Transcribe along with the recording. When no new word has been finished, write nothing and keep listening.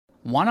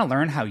Want to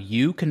learn how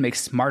you can make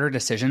smarter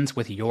decisions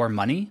with your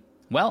money?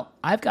 Well,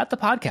 I've got the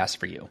podcast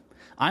for you.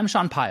 I'm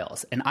Sean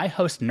Piles, and I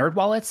host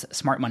NerdWallet's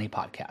Smart Money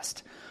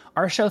Podcast.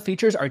 Our show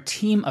features our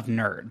team of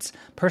nerds,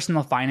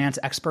 personal finance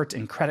experts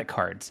in credit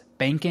cards,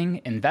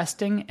 banking,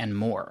 investing, and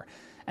more.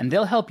 And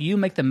they'll help you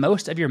make the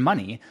most of your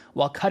money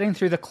while cutting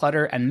through the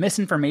clutter and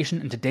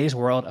misinformation in today's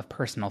world of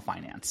personal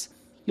finance.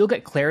 You'll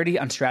get clarity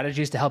on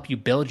strategies to help you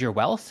build your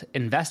wealth,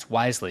 invest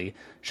wisely,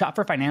 shop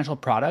for financial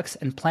products,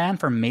 and plan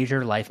for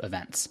major life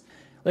events.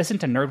 Listen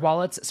to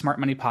NerdWallet's Smart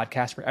Money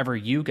Podcast wherever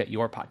you get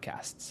your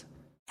podcasts.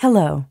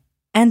 Hello,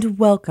 and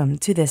welcome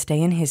to This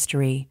Day in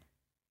History.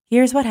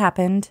 Here's what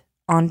happened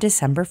on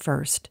December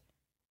 1st.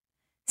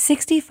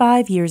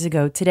 65 years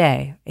ago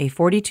today, a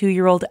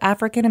 42-year-old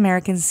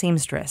African-American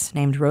seamstress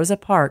named Rosa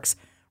Parks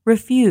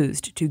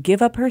refused to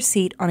give up her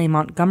seat on a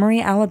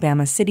Montgomery,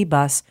 Alabama city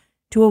bus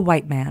to a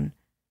white man.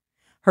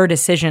 Her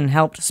decision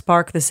helped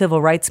spark the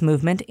civil rights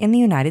movement in the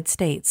United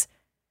States.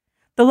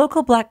 The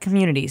local black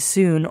community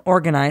soon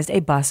organized a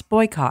bus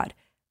boycott,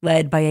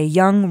 led by a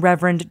young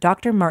Reverend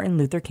Dr. Martin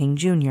Luther King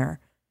Jr.,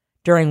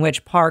 during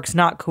which Parks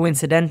not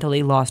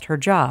coincidentally lost her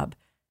job.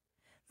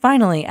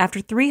 Finally,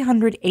 after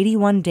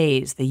 381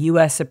 days, the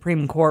U.S.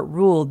 Supreme Court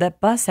ruled that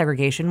bus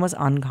segregation was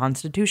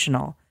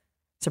unconstitutional.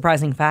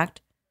 Surprising fact?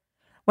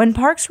 When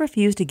Parks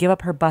refused to give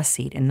up her bus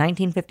seat in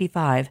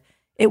 1955,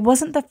 it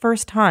wasn't the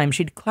first time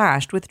she'd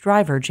clashed with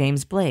driver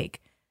James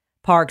Blake.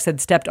 Parks had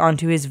stepped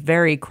onto his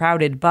very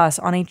crowded bus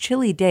on a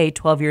chilly day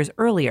 12 years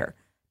earlier,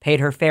 paid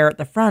her fare at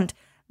the front,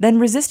 then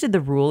resisted the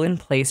rule in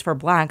place for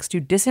blacks to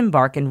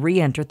disembark and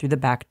re-enter through the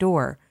back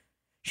door.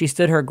 She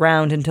stood her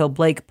ground until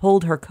Blake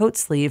pulled her coat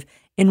sleeve,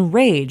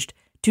 enraged,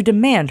 to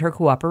demand her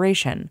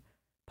cooperation.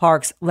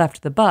 Parks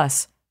left the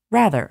bus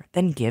rather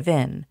than give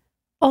in.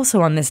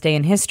 Also on this day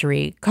in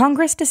history,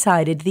 Congress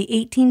decided the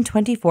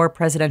 1824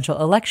 presidential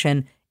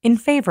election in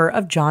favor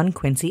of John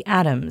Quincy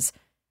Adams.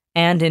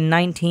 And in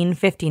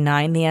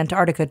 1959, the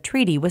Antarctica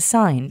Treaty was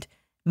signed,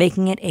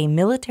 making it a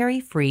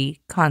military-free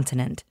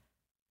continent.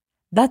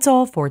 That's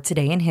all for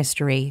today in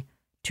history.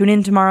 Tune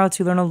in tomorrow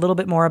to learn a little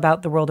bit more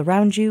about the world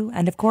around you,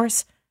 and of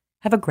course,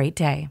 have a great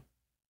day.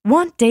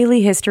 Want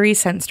daily history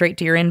sent straight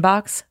to your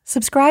inbox?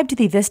 Subscribe to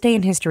the This Day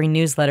in History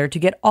newsletter to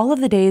get all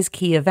of the day's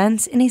key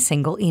events in a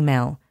single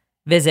email.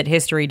 Visit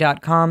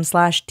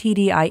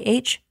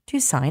history.com/TDIH to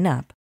sign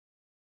up.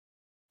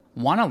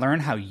 Want to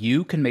learn how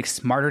you can make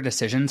smarter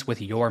decisions with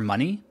your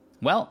money?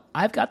 Well,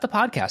 I've got the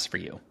podcast for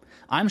you.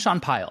 I'm Sean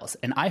Piles,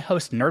 and I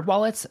host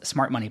NerdWallet's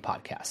Smart Money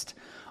Podcast.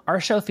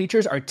 Our show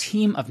features our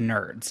team of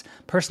nerds,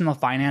 personal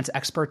finance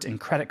experts in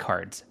credit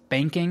cards,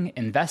 banking,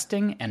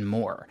 investing, and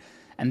more.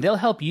 And they'll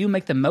help you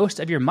make the most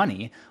of your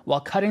money while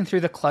cutting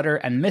through the clutter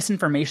and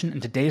misinformation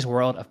in today's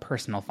world of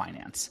personal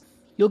finance.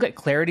 You'll get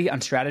clarity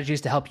on strategies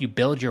to help you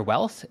build your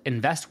wealth,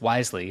 invest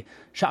wisely,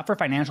 shop for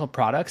financial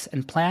products,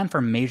 and plan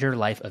for major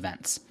life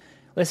events.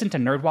 Listen to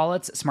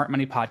NerdWallet's Smart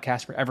Money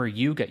Podcast wherever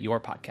you get your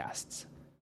podcasts.